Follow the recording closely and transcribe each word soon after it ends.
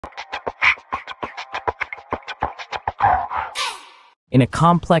In a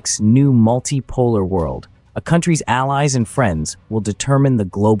complex new multipolar world, a country's allies and friends will determine the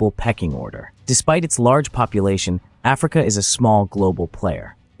global pecking order. Despite its large population, Africa is a small global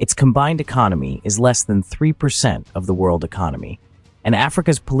player. Its combined economy is less than 3% of the world economy, and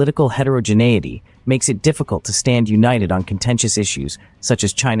Africa's political heterogeneity makes it difficult to stand united on contentious issues such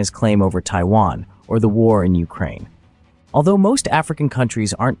as China's claim over Taiwan or the war in Ukraine. Although most African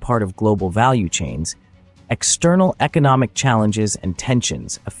countries aren't part of global value chains, external economic challenges and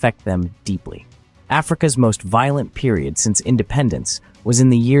tensions affect them deeply. Africa's most violent period since independence was in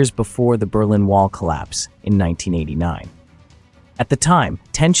the years before the Berlin Wall collapse in 1989. At the time,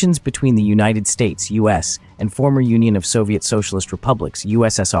 tensions between the United States, US, and former Union of Soviet Socialist Republics,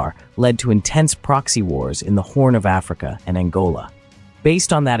 USSR, led to intense proxy wars in the Horn of Africa and Angola.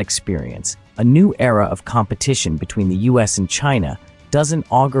 Based on that experience, a new era of competition between the US and China doesn't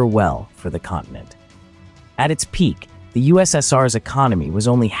augur well for the continent. At its peak, the USSR's economy was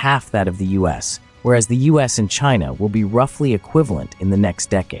only half that of the US, whereas the US and China will be roughly equivalent in the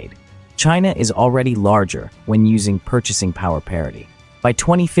next decade. China is already larger when using purchasing power parity. By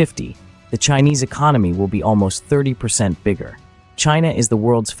 2050, the Chinese economy will be almost 30% bigger. China is the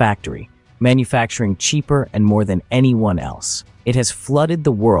world's factory, manufacturing cheaper and more than anyone else. It has flooded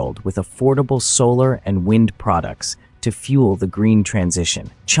the world with affordable solar and wind products to fuel the green transition.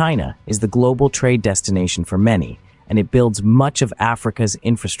 China is the global trade destination for many, and it builds much of Africa's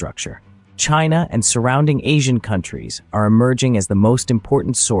infrastructure. China and surrounding Asian countries are emerging as the most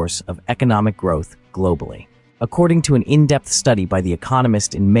important source of economic growth globally. According to an in-depth study by The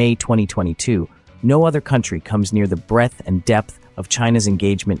Economist in May 2022, no other country comes near the breadth and depth of China's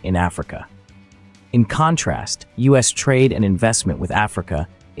engagement in Africa. In contrast, US trade and investment with Africa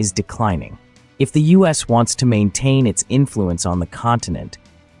is declining. If the US wants to maintain its influence on the continent,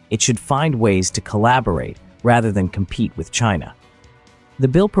 it should find ways to collaborate rather than compete with China. The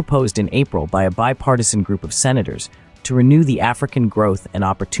bill proposed in April by a bipartisan group of senators to renew the African Growth and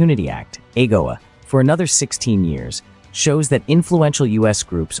Opportunity Act, AGOA, for another 16 years shows that influential US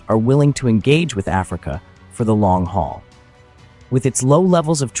groups are willing to engage with Africa for the long haul. With its low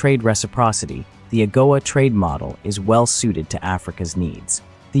levels of trade reciprocity, the AGOA trade model is well suited to Africa's needs.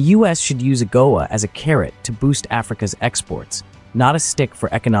 The US should use AGOA as a carrot to boost Africa's exports, not a stick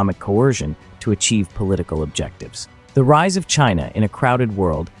for economic coercion to achieve political objectives. The rise of China in a crowded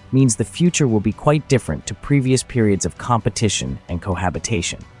world means the future will be quite different to previous periods of competition and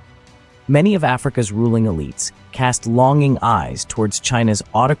cohabitation. Many of Africa's ruling elites cast longing eyes towards China's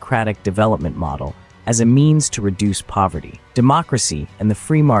autocratic development model as a means to reduce poverty. Democracy and the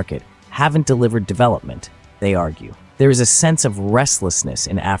free market haven't delivered development, they argue. There is a sense of restlessness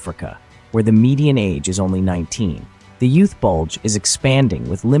in Africa, where the median age is only 19. The youth bulge is expanding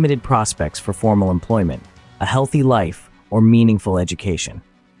with limited prospects for formal employment, a healthy life, or meaningful education.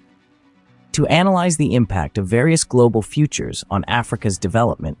 To analyze the impact of various global futures on Africa's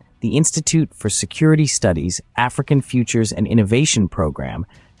development, the Institute for Security Studies' African Futures and Innovation program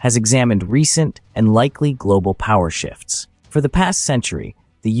has examined recent and likely global power shifts. For the past century,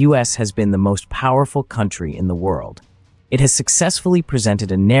 the US has been the most powerful country in the world. It has successfully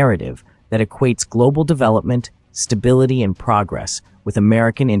presented a narrative that equates global development, stability, and progress with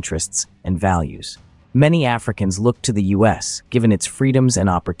American interests and values. Many Africans look to the US, given its freedoms and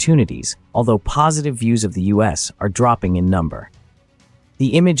opportunities, although positive views of the US are dropping in number.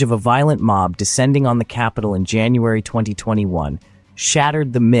 The image of a violent mob descending on the Capitol in January 2021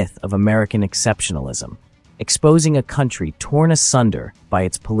 shattered the myth of American exceptionalism, exposing a country torn asunder by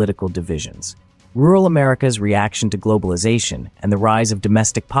its political divisions. Rural America's reaction to globalization and the rise of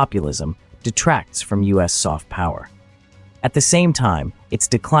domestic populism detracts from US soft power. At the same time, its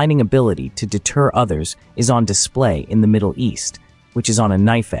declining ability to deter others is on display in the Middle East, which is on a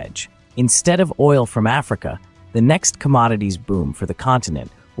knife edge. Instead of oil from Africa, the next commodities boom for the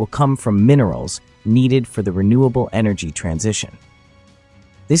continent will come from minerals needed for the renewable energy transition.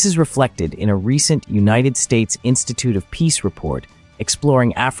 This is reflected in a recent United States Institute of Peace report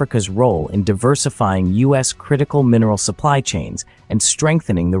exploring Africa's role in diversifying US critical mineral supply chains and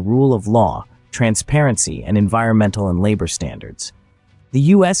strengthening the rule of law, transparency, and environmental and labor standards. The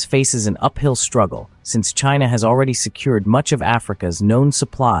US faces an uphill struggle since China has already secured much of Africa's known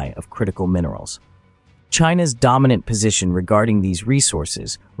supply of critical minerals. China's dominant position regarding these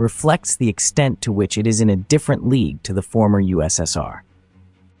resources reflects the extent to which it is in a different league to the former USSR.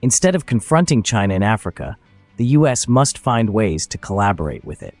 Instead of confronting China in Africa, the US must find ways to collaborate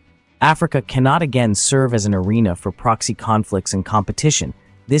with it. Africa cannot again serve as an arena for proxy conflicts and competition,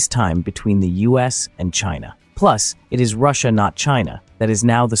 this time between the US and China. Plus, it is Russia, not China, that is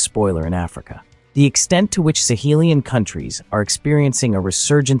now the spoiler in Africa. The extent to which Sahelian countries are experiencing a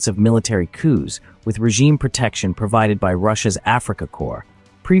resurgence of military coups with regime protection provided by Russia's Africa Corps,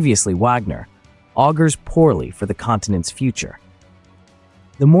 previously Wagner, augurs poorly for the continent's future.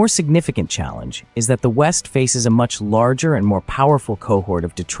 The more significant challenge is that the West faces a much larger and more powerful cohort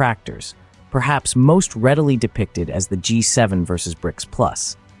of detractors, perhaps most readily depicted as the G7 versus BRICS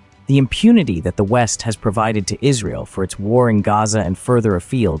Plus. The impunity that the West has provided to Israel for its war in Gaza and further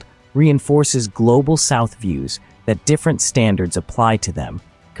afield reinforces global South views that different standards apply to them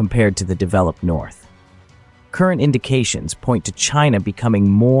compared to the developed North. Current indications point to China becoming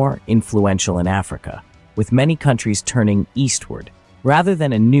more influential in Africa, with many countries turning eastward. Rather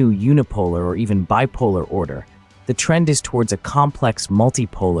than a new unipolar or even bipolar order, the trend is towards a complex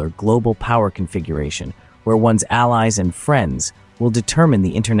multipolar global power configuration where one's allies and friends will determine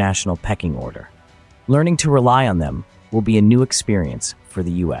the international pecking order. Learning to rely on them will be a new experience for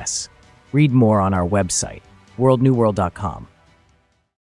the US. Read more on our website, worldnewworld.com.